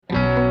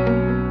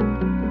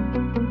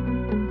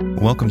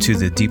Welcome to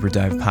the Deeper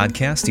Dive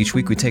podcast. Each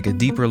week we take a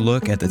deeper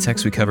look at the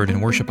text we covered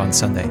in worship on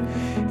Sunday.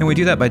 And we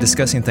do that by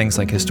discussing things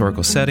like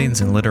historical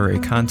settings and literary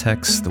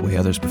context, the way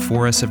others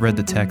before us have read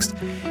the text,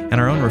 and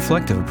our own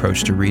reflective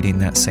approach to reading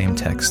that same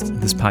text.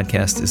 This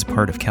podcast is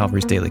part of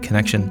Calvary's Daily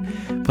Connection,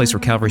 a place where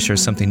Calvary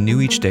shares something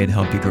new each day to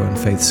help you grow in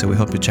faith. So we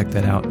hope you check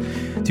that out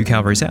through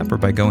Calvary's app or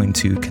by going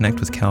to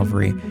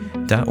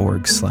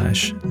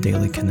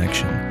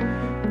connectwithcalvary.org/dailyconnection.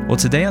 Well,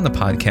 today on the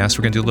podcast,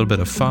 we're going to do a little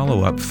bit of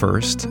follow-up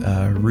first.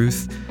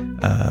 Ruth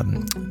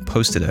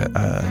posted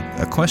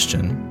a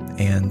question,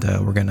 and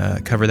we're going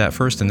to cover that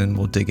first, and then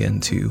we'll dig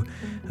into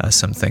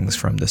some things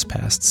from this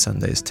past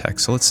Sunday's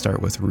text. So let's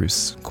start with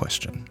Ruth's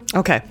question.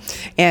 Okay.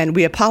 And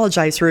we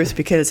apologize, Ruth,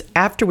 because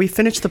after we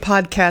finished the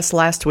podcast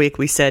last week,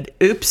 we said,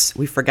 oops,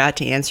 we forgot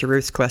to answer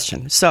Ruth's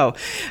question. So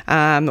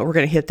we're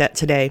going to hit that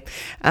today.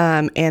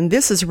 And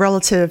this is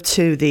relative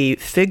to the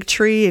fig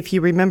tree. If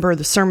you remember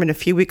the sermon a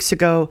few weeks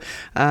ago,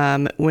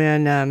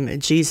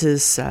 when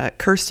Jesus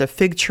cursed a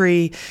fig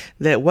tree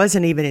that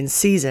wasn't even in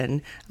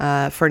season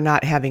for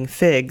not having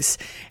figs.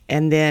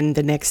 And then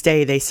the next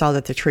day they saw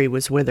that the tree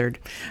was withered.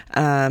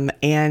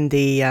 And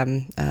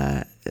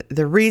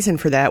the reason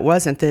for that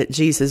wasn't that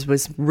Jesus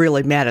was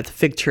really mad at the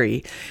fig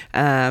tree.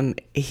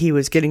 He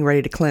was getting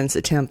ready to cleanse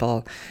the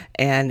temple,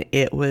 and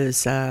it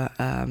was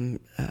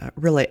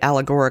really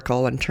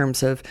allegorical in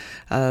terms of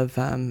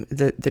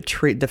the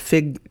tree. The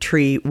fig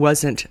tree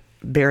wasn't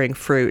bearing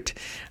fruit,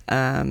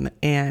 and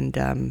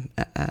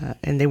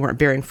they weren't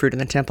bearing fruit in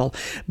the temple.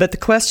 But the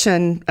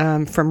question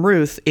from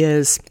Ruth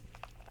is,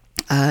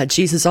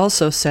 Jesus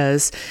also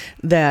says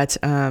that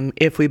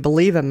if we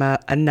believe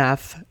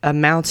enough, a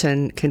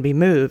mountain can be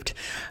moved.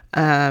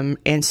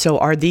 And so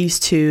are these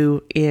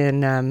two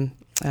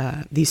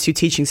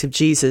teachings of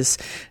Jesus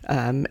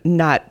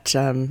not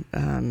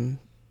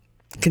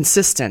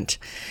consistent?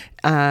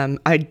 I'm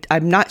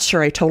not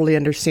sure I totally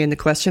understand the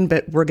question,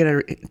 but we're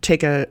going to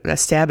take a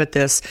stab at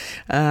this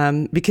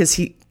because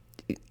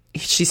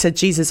she said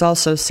Jesus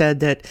also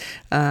said that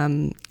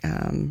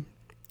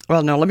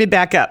well, no, let me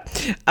back up.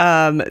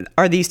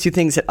 Are these two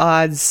things at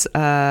odds?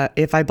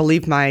 If I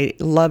believe my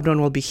loved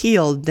one will be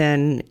healed,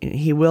 then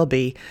he will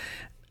be.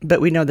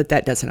 But we know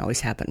that doesn't always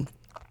happen.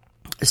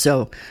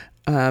 So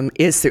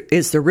is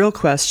the real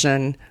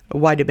question,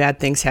 why do bad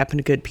things happen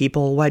to good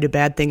people? Why do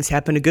bad things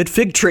happen to good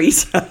fig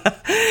trees?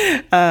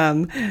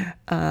 And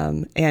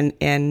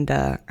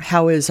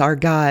how is our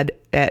God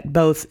at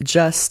both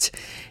just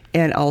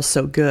and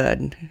also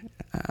good?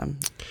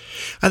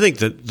 I think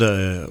that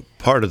the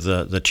part of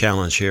the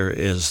challenge here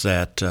is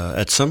that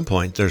at some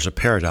point there's a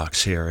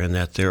paradox here, in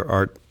that there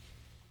are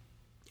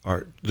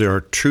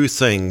true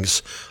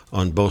things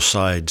on both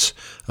sides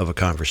of a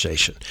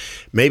conversation.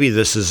 Maybe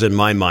this is in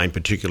my mind,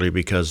 particularly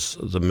because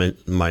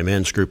my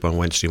men's group on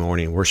Wednesday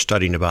morning, we're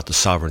studying about the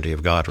sovereignty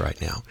of God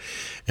right now,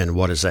 and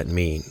what does that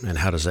mean, and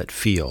how does that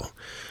feel?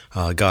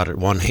 God, at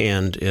one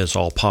hand, is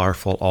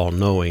all-powerful,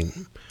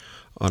 all-knowing.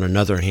 On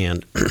another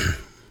hand,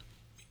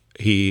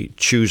 He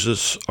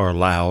chooses or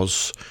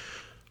allows,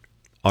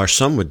 or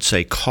some would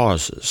say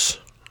causes,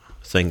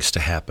 things to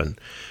happen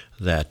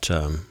that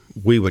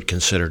we would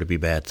consider to be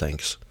bad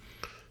things.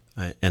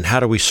 And how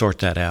do we sort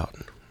that out?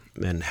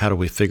 And how do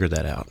we figure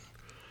that out?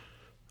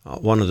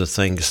 One of the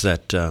things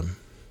that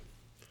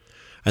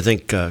I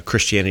think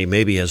Christianity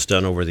maybe has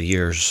done over the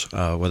years,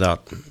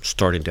 without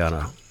starting down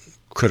a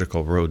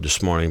critical road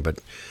this morning, but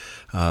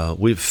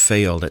we've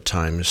failed at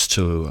times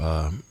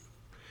to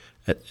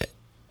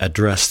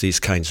address these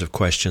kinds of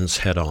questions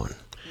head on.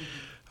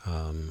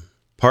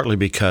 Partly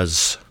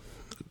because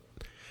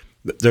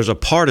there's a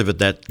part of it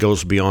that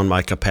goes beyond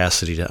my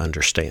capacity to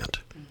understand.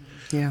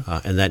 Yeah.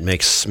 And that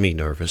makes me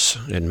nervous.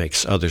 It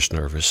makes others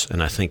nervous.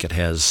 And I think it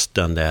has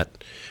done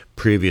that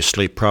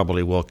previously,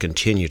 probably will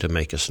continue to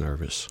make us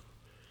nervous.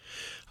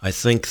 I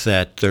think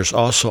that there's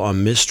also a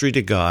mystery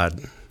to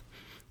God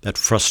that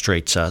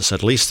frustrates us,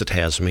 at least it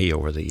has me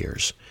over the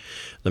years.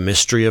 The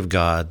mystery of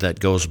God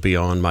that goes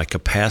beyond my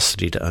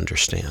capacity to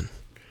understand.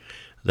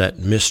 That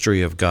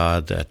mystery of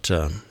God that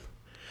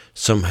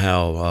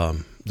somehow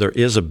there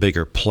is a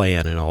bigger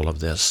plan in all of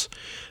this,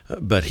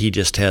 but He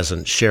just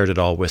hasn't shared it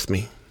all with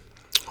me,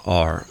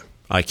 or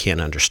I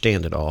can't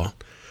understand it all.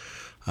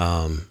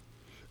 And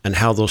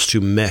how those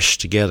two mesh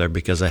together,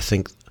 because I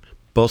think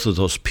both of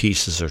those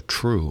pieces are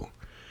true.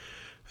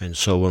 And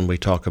so when we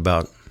talk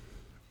about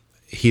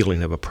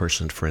healing of a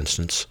person, for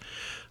instance,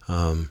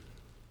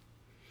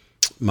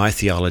 my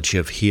theology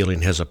of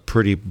healing has a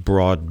pretty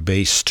broad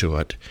base to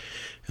it,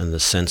 in the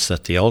sense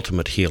that the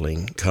ultimate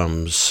healing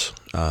comes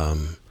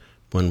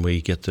when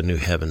we get the new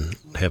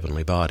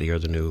heavenly body, or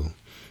the new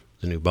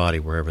body,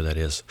 wherever that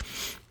is.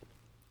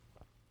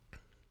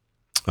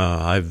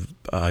 I've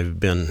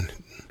been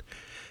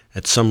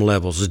at some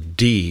levels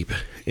deep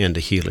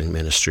into healing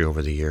ministry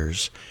over the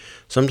years.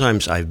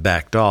 Sometimes I've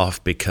backed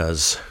off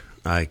because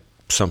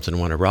something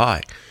went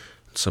awry.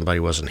 Somebody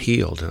wasn't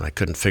healed, and I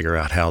couldn't figure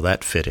out how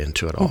that fit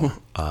into it all.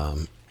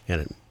 And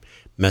it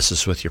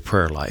messes with your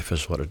prayer life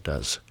is what it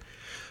does.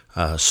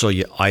 So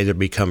you either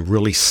become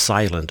really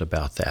silent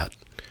about that,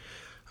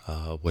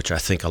 which I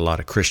think a lot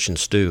of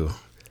Christians do,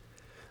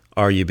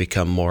 or you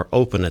become more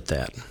open at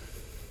that.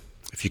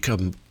 If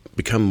you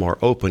become more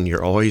open,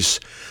 you're always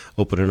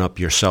opening up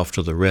yourself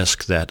to the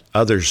risk that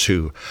others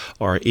who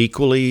are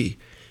equally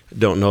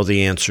don't know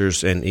the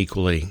answers and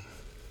equally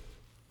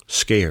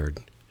scared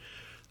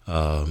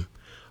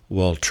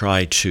will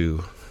try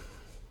to,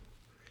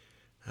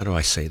 how do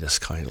I say this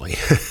kindly?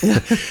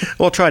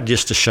 Well, try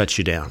just to shut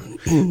you down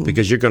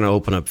because you're going to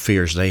open up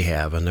fears they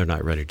have and they're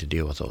not ready to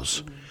deal with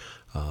those.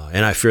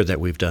 And I fear that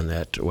we've done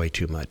that way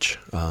too much.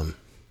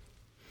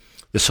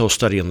 This whole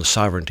study on the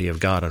sovereignty of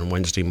God on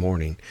Wednesday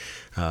morning,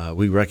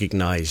 we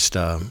recognized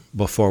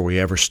before we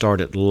ever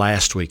started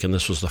last week, and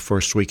this was the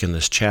first week in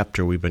this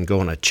chapter, we've been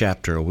going a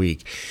chapter a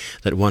week,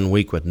 that 1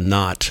 week would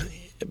not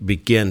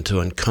begin to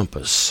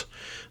encompass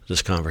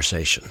this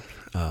conversation.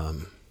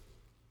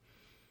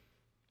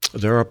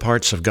 There are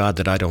parts of God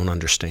that I don't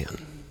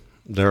understand.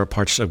 There are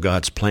parts of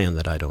God's plan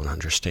that I don't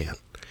understand.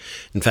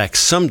 In fact,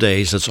 some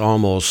days it's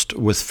almost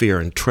with fear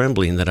and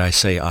trembling that I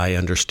say I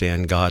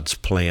understand God's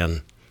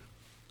plan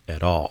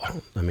at all.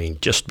 I mean,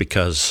 just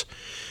because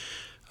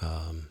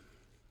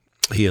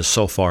He is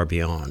so far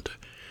beyond.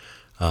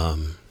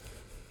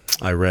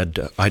 I read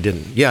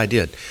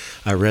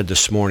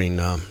this morning,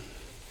 a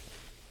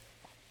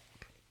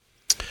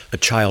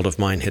child of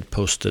mine had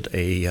posted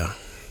a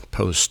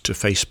post to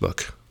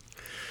Facebook.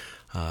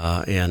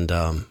 And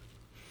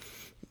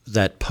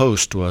that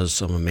post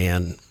was of a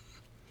man,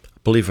 I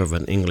believe of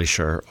an English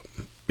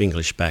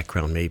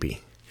background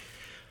maybe,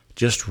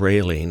 just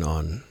railing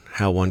on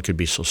how one could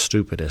be so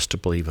stupid as to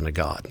believe in a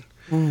God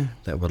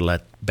that would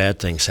let bad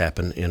things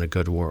happen in a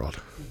good world.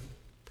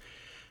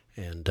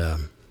 And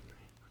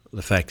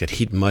the fact that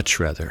he'd much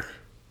rather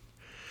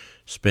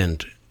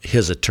spend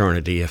his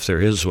eternity, if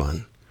there is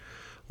one,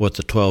 with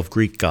the 12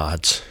 Greek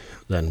gods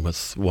than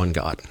with one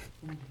God.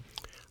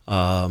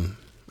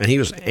 And he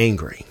was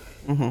angry.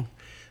 Mm-hmm.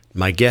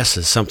 My guess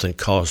is something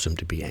caused him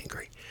to be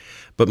angry.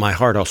 But my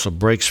heart also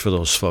breaks for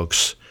those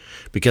folks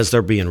because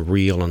they're being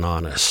real and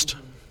honest.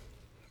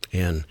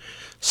 And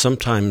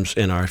sometimes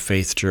in our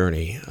faith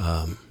journey,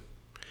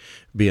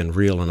 being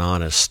real and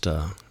honest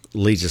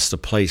leads us to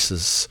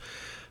places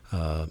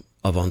of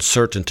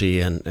uncertainty,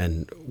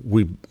 and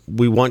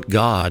we want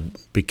God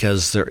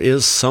because there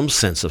is some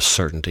sense of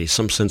certainty,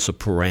 some sense of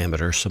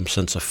parameter, some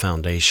sense of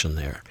foundation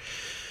there.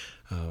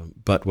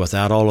 But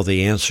without all of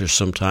the answers,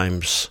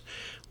 sometimes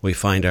we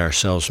find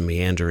ourselves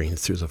meandering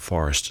through the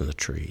forest and the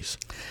trees.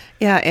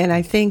 Yeah, and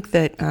I think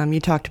that you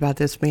talked about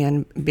this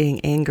man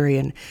being angry,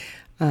 and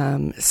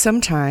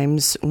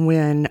sometimes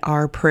when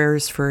our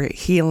prayers for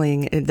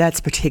healing, that's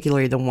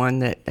particularly the one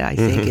that I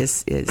think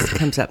is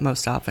comes up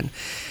most often.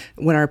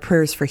 When our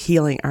prayers for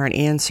healing aren't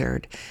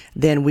answered,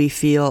 then we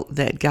feel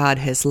that God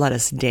has let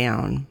us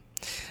down.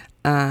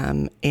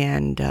 And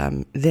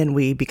then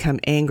we become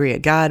angry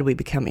at God, we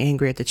become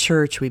angry at the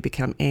church, we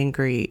become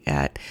angry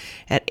at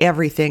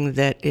everything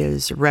that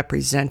is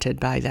represented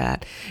by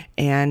that.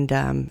 And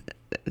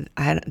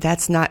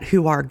that's not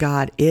who our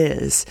God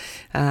is,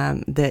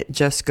 that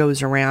just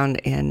goes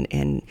around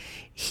and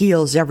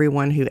heals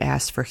everyone who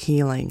asks for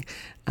healing,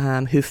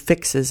 who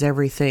fixes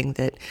everything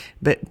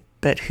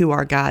but who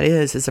our God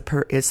is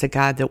a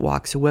God that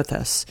walks with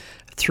us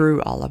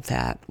through all of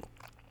that.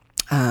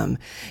 The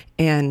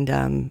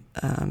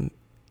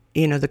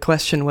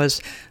question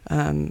was,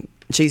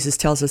 Jesus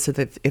tells us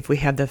that if we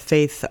have the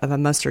faith of a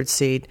mustard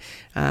seed,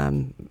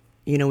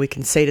 we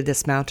can say to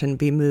this mountain,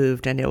 be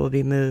moved, and it will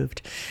be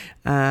moved.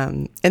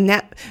 And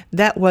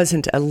that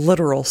wasn't a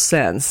literal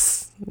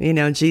sense.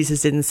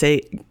 Jesus didn't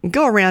say,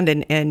 go around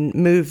and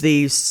move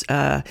these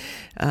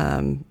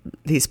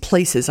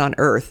places on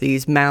earth,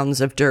 these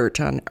mounds of dirt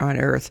on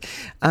earth.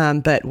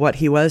 But what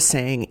he was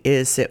saying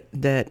is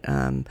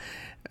that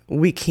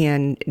we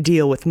can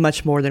deal with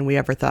much more than we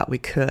ever thought we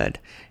could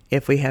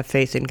if we have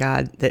faith in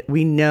God, that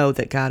we know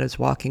that God is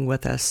walking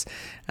with us.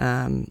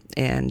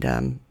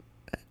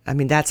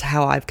 That's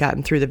how I've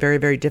gotten through the very,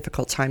 very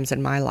difficult times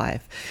in my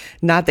life.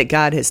 Not that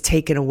God has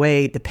taken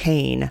away the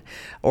pain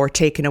or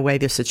taken away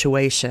the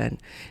situation,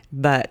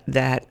 but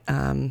that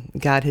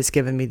God has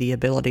given me the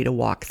ability to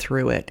walk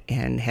through it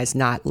and has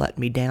not let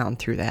me down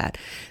through that.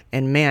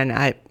 And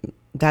man,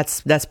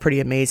 that's pretty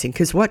amazing.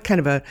 Because what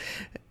kind of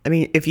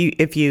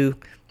if you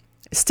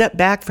step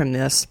back from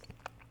this,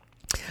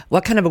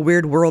 what kind of a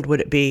weird world would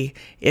it be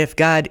if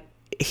God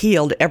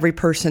healed every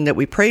person that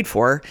we prayed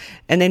for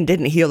and then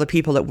didn't heal the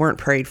people that weren't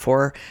prayed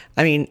for?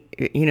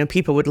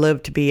 People would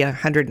live to be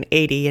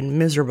 180 and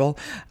miserable.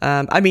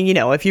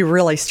 If you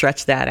really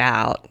stretch that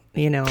out,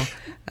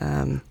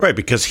 Right,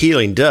 because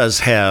healing does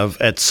have,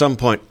 at some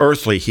point,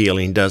 earthly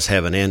healing does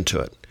have an end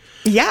to it.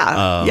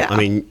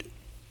 Yeah.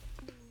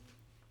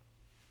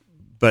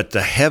 But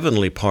the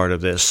heavenly part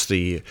of this,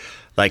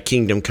 thy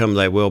kingdom come,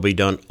 thy will be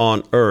done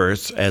on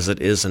earth as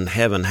it is in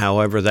heaven,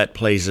 however that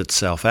plays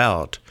itself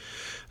out,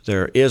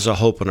 there is a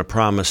hope and a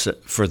promise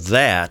for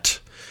that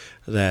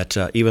that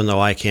even though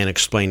I can't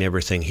explain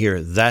everything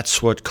here,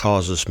 that's what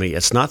causes me.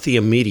 It's not the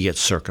immediate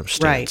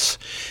circumstance.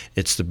 Right.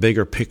 It's the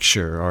bigger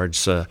picture, or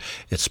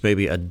it's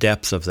maybe a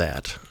depth of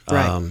that.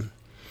 Right.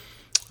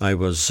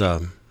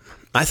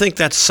 I think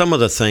that's some of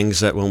the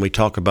things that when we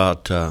talk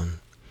about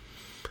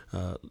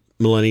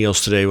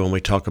millennials today, when we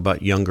talk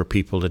about younger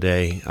people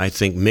today, I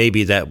think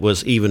maybe that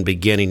was even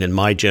beginning in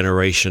my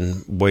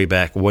generation way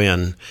back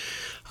when,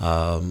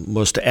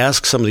 was to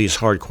ask some of these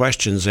hard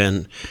questions.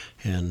 And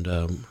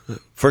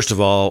first of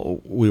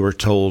all, we were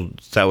told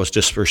that was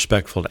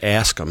disrespectful to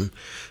ask them.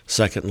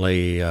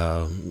 Secondly,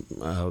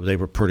 they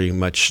were pretty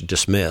much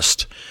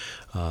dismissed.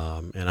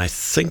 And I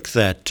think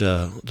that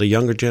the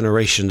younger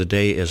generation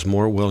today is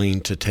more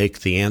willing to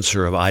take the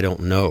answer of "I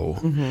don't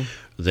know"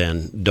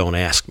 than "don't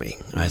ask me."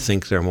 I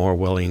think they're more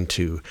willing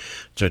to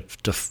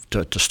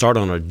start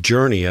on a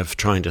journey of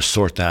trying to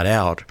sort that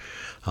out,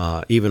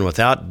 even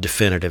without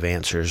definitive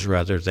answers,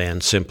 rather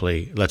than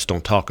simply "let's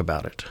don't talk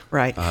about it."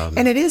 Right.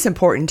 And it is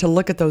important to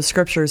look at those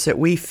scriptures that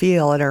we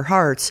feel in our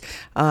hearts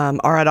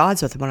are at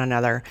odds with one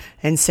another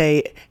and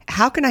say,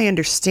 how can I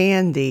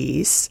understand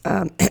these,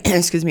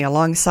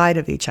 alongside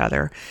of each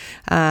other?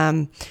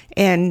 And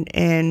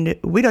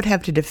we don't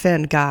have to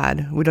defend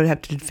God. We don't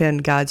have to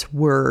defend God's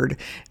word.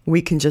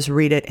 We can just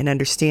read it and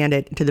understand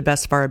it to the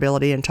best of our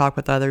ability and talk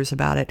with others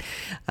about it.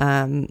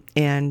 And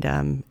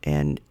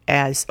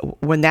as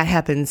when that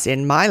happens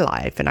in my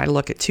life, and I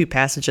look at two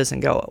passages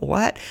and go,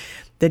 what?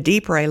 The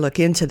deeper I look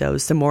into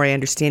those, the more I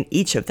understand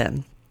each of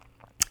them,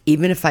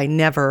 even if I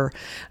never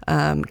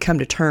come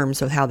to terms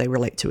with how they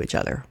relate to each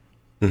other.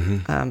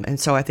 Mm-hmm. And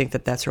so I think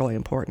that that's really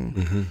important.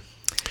 Mm-hmm.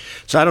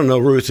 So I don't know,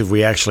 Ruth, if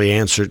we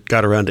actually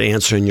got around to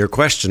answering your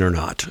question or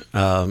not.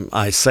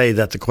 I say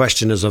that the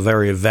question is a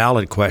very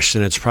valid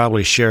question. It's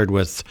probably shared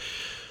with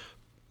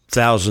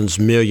thousands,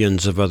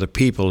 millions of other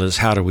people, is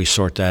how do we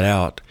sort that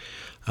out?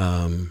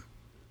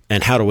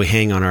 And how do we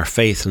hang on our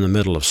faith in the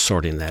middle of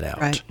sorting that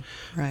out?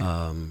 Right.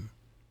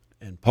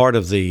 And part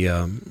of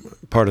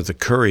the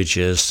courage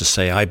is to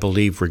say, I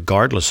believe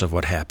regardless of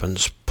what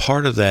happens.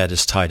 Part of that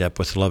is tied up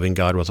with loving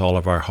God with all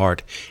of our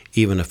heart,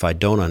 even if I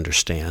don't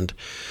understand.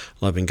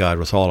 Loving God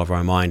with all of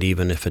our mind,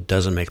 even if it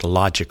doesn't make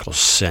logical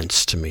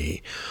sense to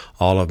me.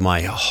 All of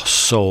my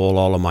soul,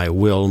 all of my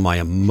will, my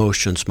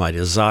emotions, my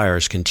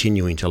desires,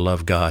 continuing to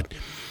love God,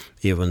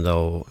 even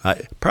though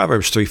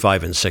Proverbs 3,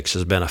 5, and 6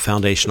 has been a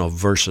foundational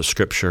verse of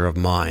Scripture of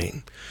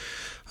mine.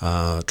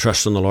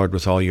 Trust in the Lord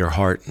with all your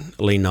heart,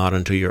 lean not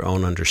unto your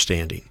own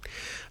understanding.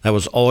 That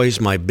was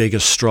always my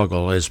biggest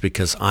struggle, is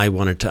because I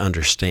wanted to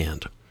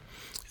understand.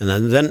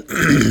 And then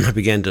I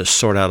began to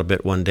sort out a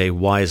bit one day,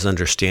 why is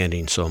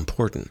understanding so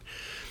important?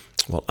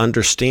 Well,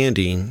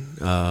 understanding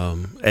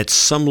at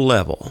some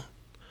level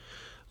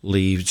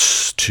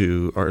leads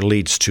to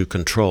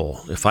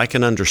control. If I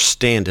can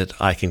understand it,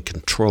 I can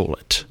control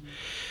it.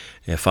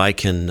 If I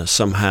can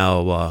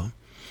somehow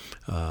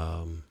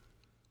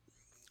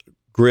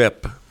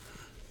grip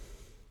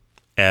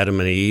Adam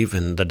and Eve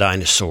and the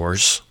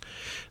dinosaurs,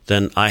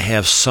 then I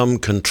have some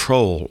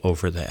control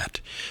over that.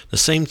 The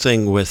same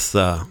thing with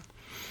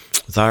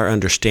our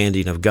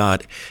understanding of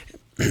God.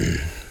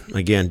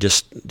 Again,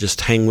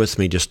 just hang with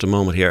me just a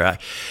moment here.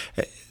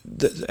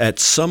 At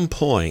some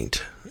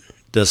point,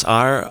 does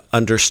our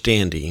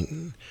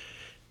understanding,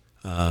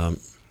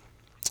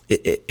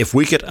 if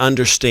we could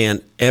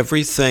understand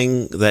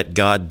everything that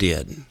God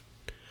did,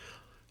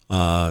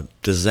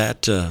 does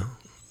that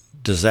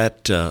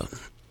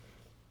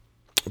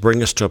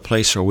bring us to a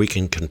place where we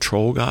can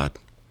control God?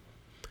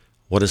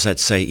 What does that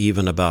say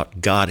even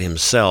about God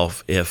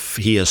himself, if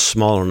he is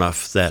small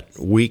enough that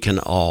we can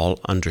all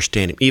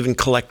understand him, even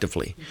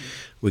collectively,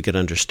 we could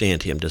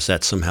understand him? Does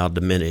that somehow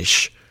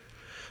diminish?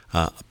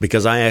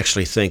 Because I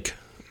actually think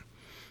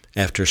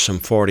after some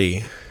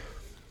 40,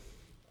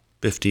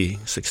 50,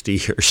 60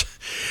 years,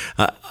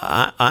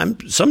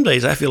 some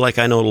days I feel like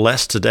I know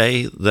less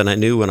today than I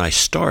knew when I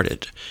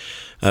started,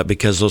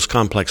 because those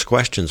complex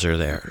questions are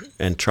there,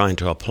 and trying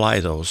to apply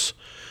those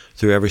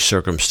through every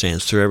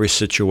circumstance, through every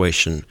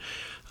situation,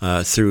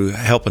 through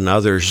helping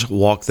others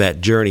walk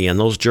that journey. And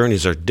those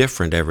journeys are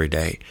different every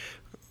day.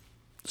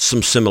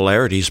 Some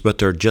similarities, but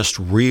they're just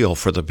real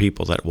for the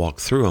people that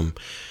walk through them.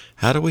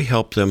 How do we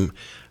help them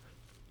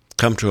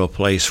come to a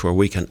place where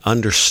we can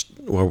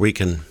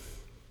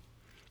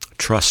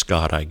trust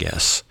God, I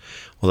guess,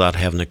 without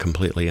having to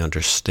completely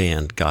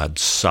understand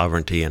God's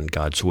sovereignty and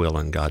God's will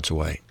and God's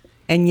way?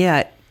 And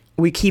yet,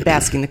 we keep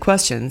asking the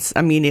questions.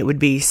 I mean, it would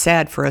be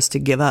sad for us to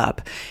give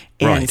up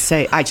and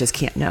say, I just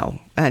can't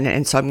know.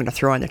 And so I'm going to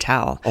throw in the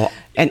towel. Oh.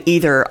 And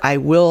either I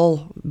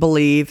will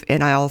believe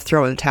and I'll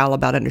throw in the towel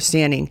about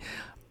understanding,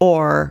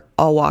 or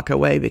I'll walk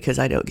away because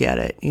I don't get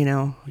it, you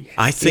know?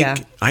 I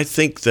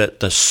think that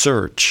the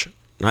search,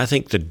 I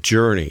think the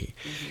journey,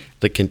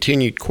 the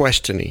continued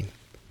questioning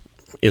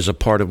is a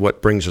part of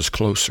what brings us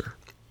closer.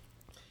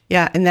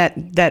 Yeah, and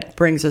that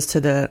brings us to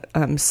the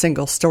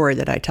single story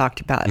that I talked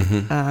about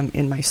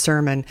in my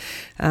sermon.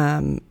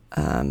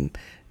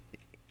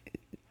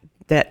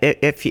 that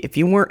if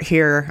you weren't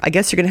here, I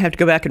guess you're going to have to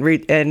go back and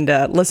read and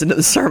listen to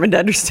the sermon to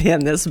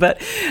understand this. But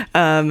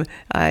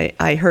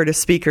I heard a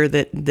speaker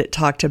that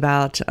talked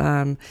about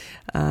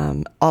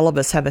all of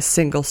us have a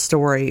single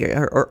story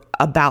or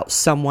about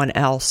someone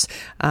else.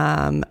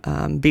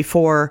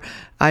 Before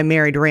I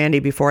married Randy,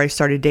 before I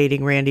started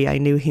dating Randy, I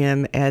knew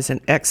him as an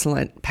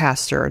excellent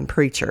pastor and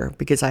preacher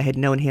because I had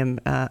known him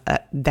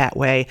that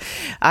way.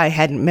 I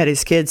hadn't met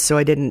his kids, so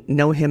I didn't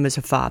know him as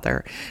a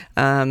father.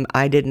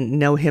 I didn't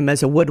know him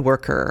as a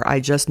woodworker. I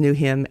just knew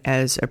him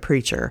as a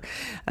preacher.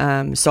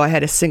 So I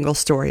had a single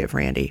story of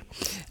Randy.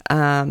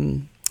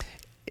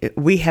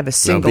 We have a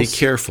single... Now be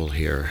careful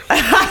here.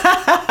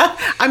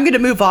 I'm going to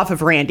move off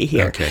of Randy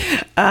here. Okay.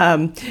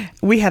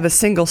 We have a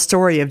single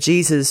story of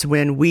Jesus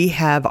when we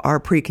have our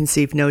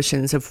preconceived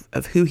notions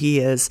of who he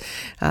is,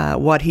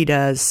 what he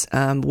does,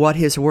 what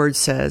his word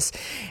says.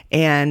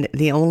 And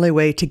the only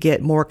way to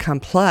get more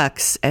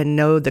complex and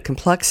know the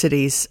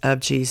complexities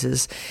of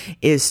Jesus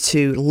is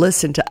to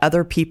listen to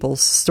other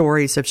people's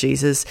stories of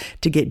Jesus,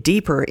 to get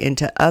deeper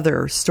into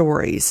other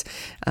stories,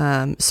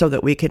 so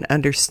that we can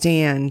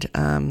understand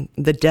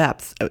the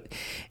depth.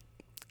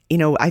 You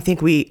know, I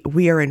think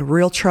we are in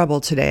real trouble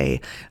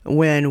today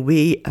when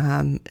we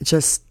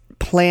just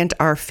plant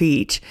our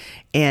feet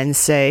and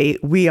say,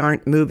 we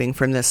aren't moving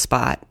from this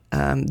spot.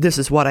 This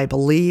is what I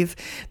believe.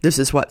 This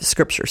is what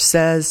Scripture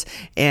says,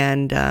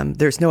 and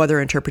there's no other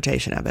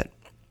interpretation of it.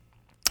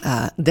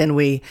 Then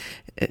we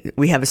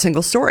have a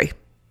single story,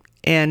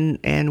 and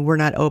we're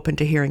not open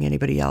to hearing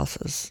anybody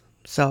else's.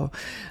 So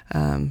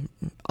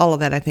all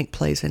of that, I think,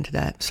 plays into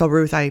that. So,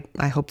 Ruth, I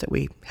hope that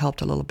we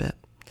helped a little bit.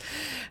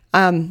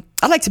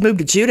 I'd like to move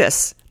to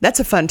Judas. That's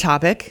a fun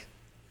topic.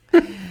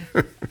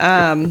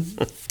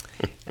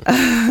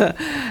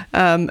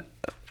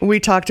 We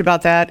talked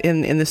about that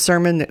in the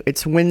sermon.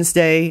 It's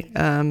Wednesday.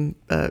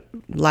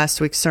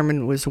 Last week's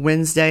sermon was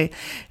Wednesday,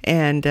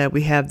 and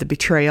we have the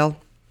betrayal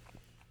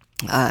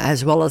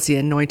as well as the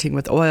anointing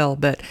with oil.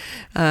 But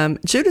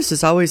Judas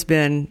has always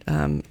been,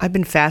 I've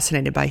been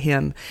fascinated by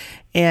him.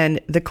 And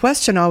the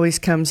question always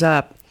comes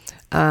up,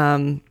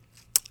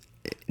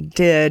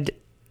 did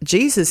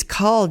Jesus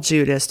called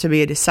Judas to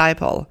be a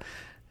disciple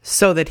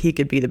so that he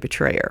could be the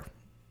betrayer?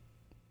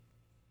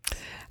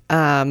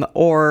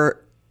 Or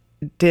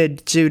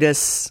did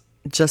Judas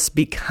just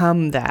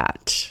become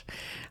that?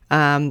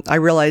 I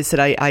realized that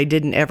I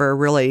didn't ever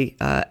really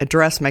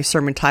address my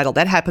sermon title.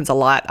 That happens a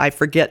lot. I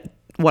forget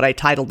what I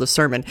titled the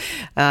sermon.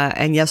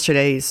 And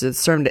yesterday's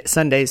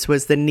Sundays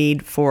was the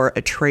need for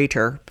a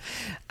traitor.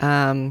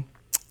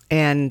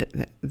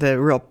 And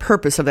the real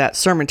purpose of that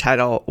sermon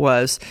title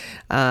was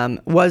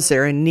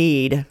there a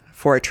need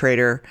for a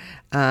traitor,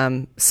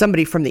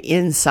 somebody from the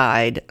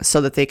inside,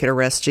 so that they could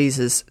arrest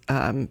Jesus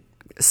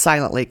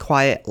silently,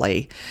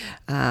 quietly,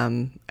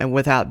 and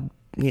without,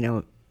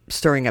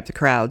 stirring up the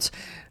crowds?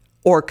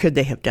 Or could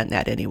they have done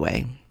that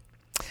anyway?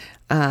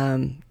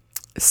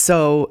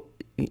 So,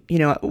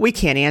 we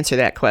can't answer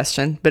that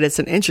question, but it's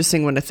an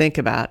interesting one to think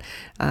about.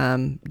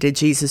 Did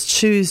Jesus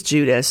choose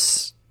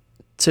Judas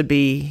to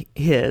be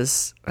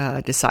his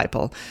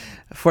disciple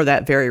for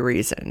that very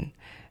reason?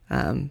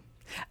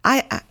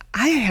 I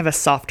have a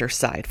softer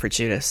side for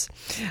Judas.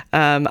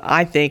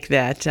 I think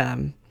that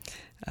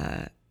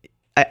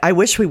I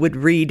wish we would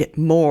read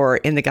more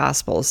in the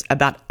Gospels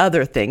about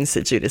other things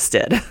that Judas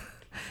did,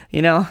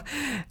 because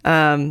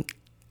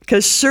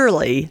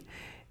surely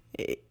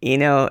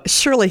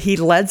he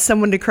led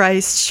someone to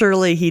Christ.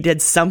 Surely he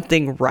did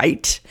something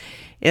right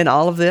in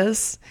all of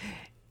this.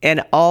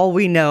 And all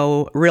we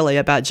know really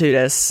about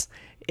Judas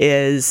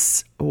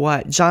is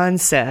what John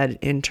said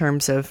in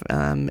terms of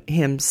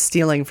him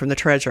stealing from the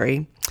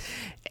treasury,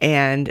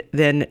 and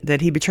then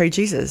that he betrayed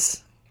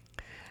Jesus.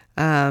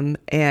 I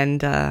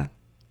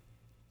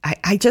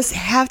just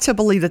have to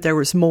believe that there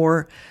was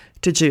more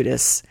to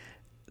Judas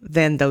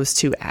than those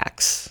two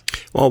acts.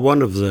 Well,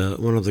 one of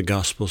the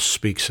Gospels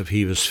speaks of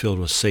he was filled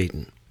with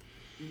Satan.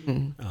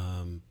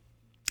 Mm-hmm.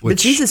 But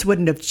Jesus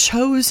wouldn't have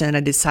chosen a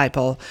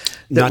disciple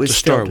that not was to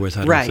start filled with,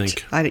 I right. don't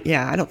think.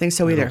 I don't think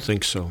so either. I don't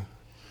think so.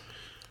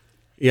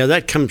 Yeah,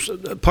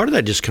 part of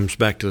that just comes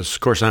back to this. Of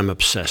course, I'm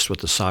obsessed with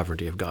the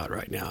sovereignty of God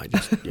right now.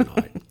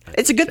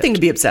 It's a good thing to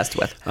be obsessed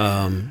with.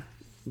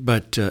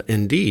 But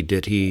indeed,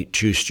 did he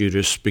choose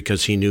Judas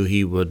because he knew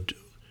he would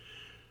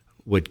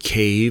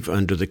cave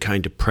under the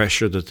kind of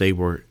pressure that they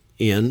were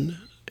in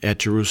at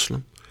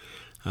Jerusalem?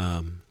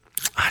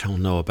 I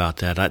don't know about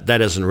that. That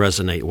doesn't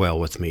resonate well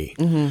with me.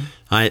 Mm-hmm.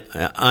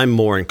 I'm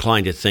more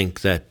inclined to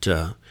think that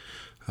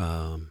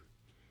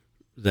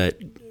that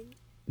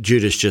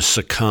Judas just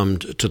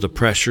succumbed to the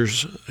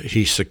pressures.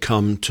 He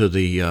succumbed to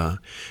the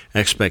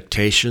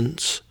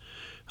expectations.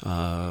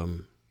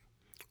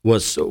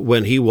 Was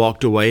when he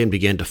walked away and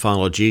began to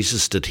follow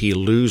Jesus, did he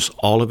lose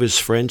all of his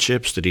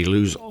friendships? Did he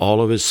lose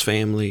all of his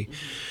family?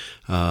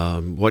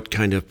 What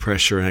kind of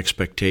pressure and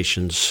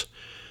expectations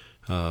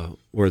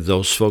were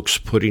those folks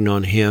putting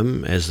on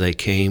him as they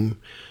came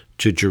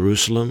to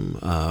Jerusalem?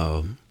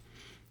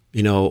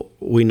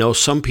 We know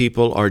some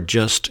people are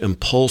just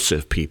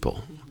impulsive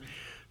people.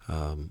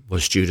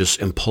 Was Judas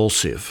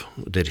impulsive?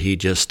 Did he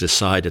just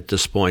decide at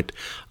this point,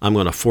 I'm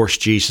going to force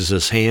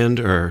Jesus' hand?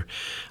 Or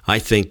I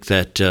think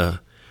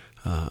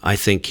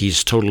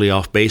he's totally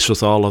off base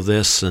with all of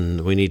this,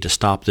 and we need to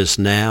stop this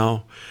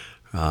now.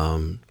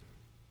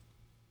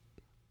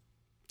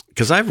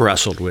 Because I've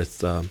wrestled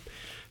with, I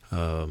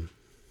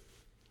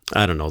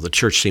don't know, the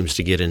church seems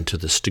to get into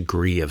this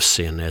degree of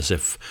sin as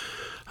if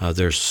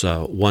there's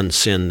one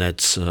sin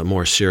that's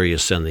more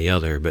serious than the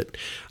other. But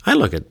I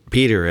look at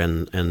Peter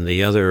and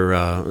the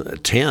other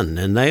 10,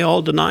 and they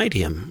all denied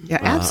him. Yeah,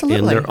 absolutely.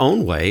 In their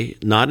own way,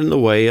 not in the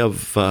way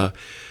of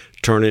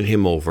turning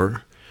him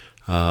over,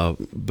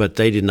 but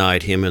they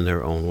denied him in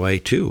their own way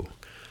too.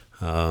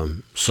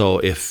 So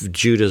if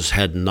Judas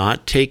had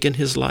not taken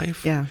his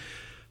life,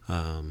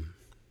 I'm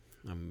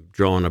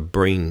drawing a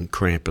brain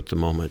cramp at the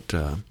moment.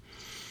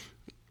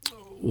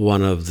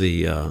 One of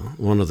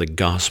the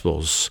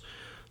Gospels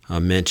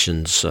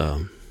mentions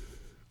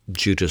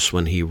Judas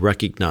when he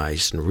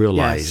recognized and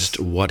realized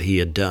what he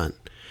had done.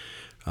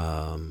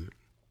 And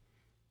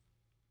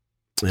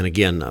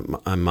again,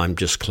 I'm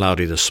just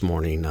cloudy this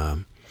morning.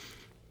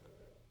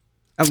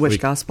 Of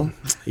which gospel?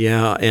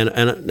 Yeah,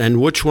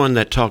 and which one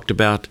that talked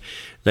about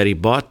that he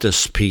bought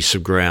this piece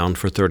of ground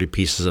for 30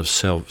 pieces of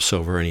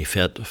silver and he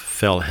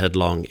fell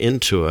headlong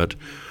into it,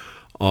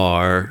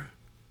 or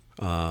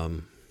I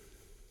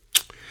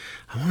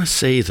want to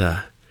say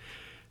the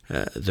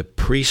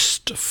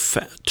priest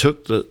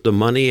took the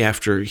money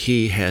after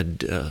he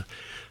had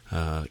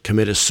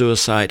committed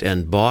suicide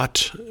and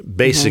bought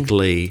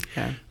basically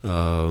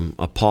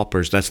a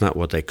pauper's. That's not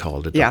what they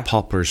called it. A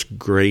pauper's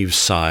grave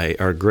site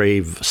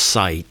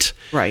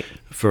right,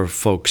 for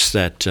folks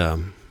that.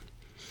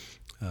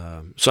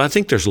 So I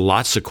think there's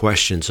lots of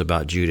questions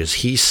about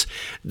Judas.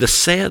 The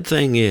sad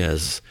thing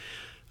is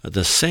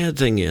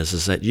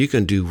that you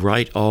can do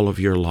right all of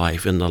your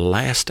life, and the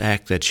last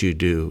act that you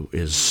do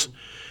is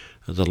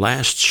the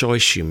last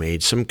choice you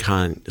made.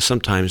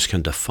 Sometimes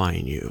can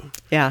define you.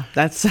 Yeah,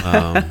 that's.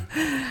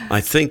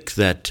 I think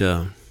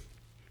the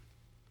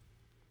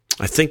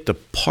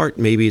part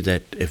maybe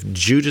that if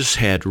Judas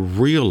had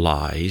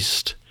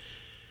realized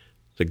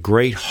the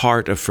great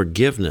heart of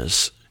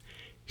forgiveness,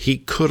 he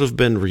could have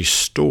been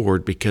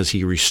restored because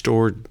he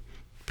restored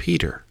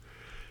Peter.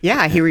 Yeah,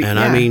 I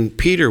mean,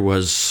 Peter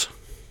was.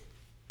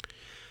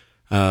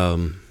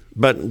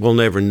 But we'll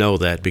never know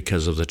that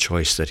because of the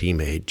choice that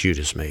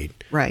Judas made.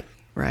 Right.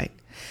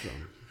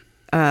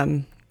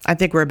 I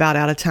think we're about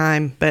out of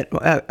time, but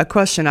a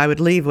question I would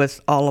leave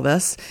with all of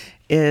us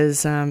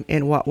is,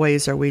 in what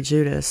ways are we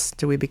Judas?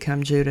 Do we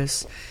become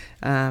Judas?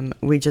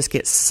 We just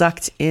get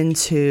sucked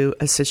into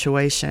a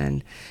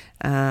situation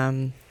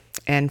and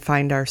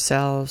find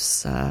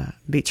ourselves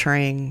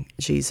betraying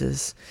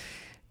Jesus,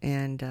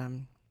 and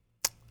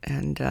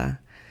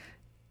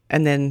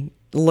then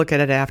look at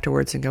it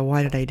afterwards and go,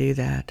 why did I do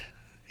that?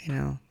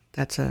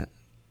 It's a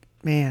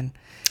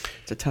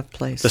tough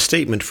place. The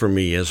statement for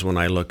me is when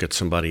I look at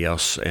somebody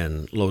else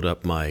and load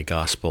up my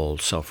gospel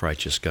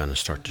self-righteous gun and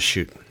start to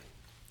shoot,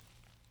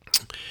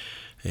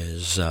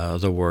 is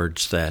the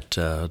words that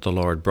the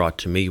Lord brought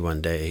to me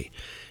one day.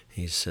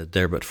 He said,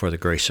 "There but for the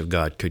grace of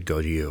God could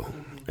go to you."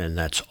 And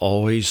that's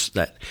always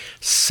that,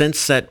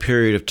 since that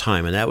period of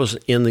time, and that was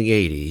in the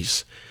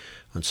 80s,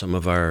 when some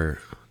of our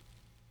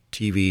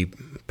TV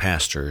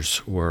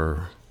pastors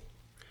were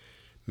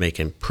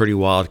making pretty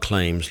wild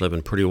claims,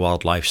 living pretty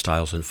wild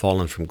lifestyles, and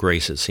falling from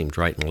grace, it seemed,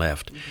 right and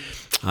left.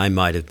 I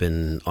might have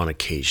been, on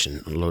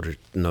occasion,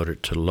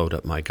 noted to load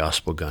up my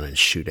gospel gun and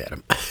shoot at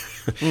them,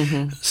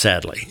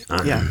 sadly.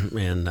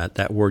 And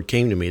that word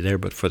came to me, there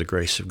but for the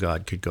grace of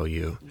God could go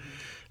you.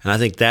 And I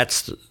think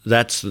that's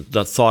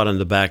the thought in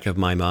the back of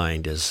my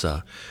mind is,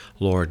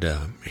 Lord,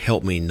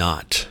 help me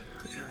not.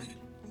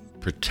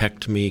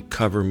 Protect me,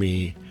 cover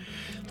me,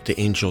 the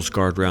angels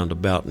guard round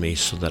about me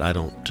so that I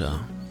don't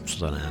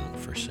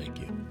forsake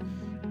you.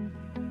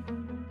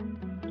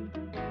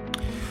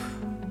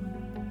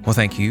 Well,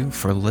 thank you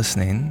for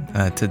listening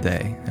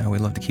today.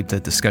 We'd love to keep the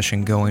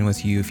discussion going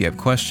with you. If you have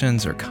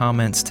questions or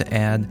comments to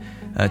add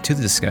to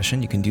the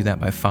discussion, you can do that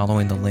by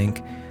following the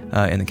link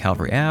in the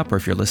Calvary app, or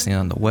if you're listening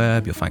on the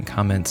web, you'll find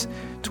comments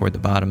toward the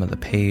bottom of the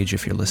page.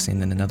 If you're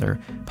listening in another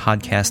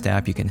podcast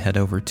app, you can head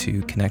over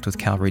to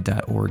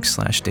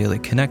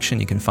connectwithcalvary.org/dailyconnection.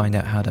 You can find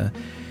out how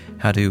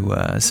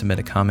to submit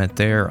a comment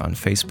there, on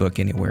Facebook,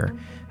 anywhere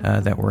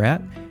that we're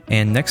at.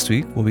 And next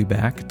week, we'll be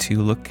back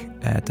to look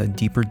at a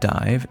deeper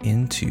dive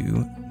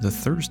into the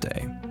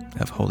Thursday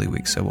of Holy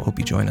Week. So we'll hope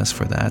you join us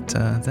for that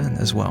then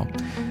as well.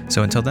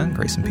 So until then,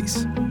 grace and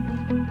peace.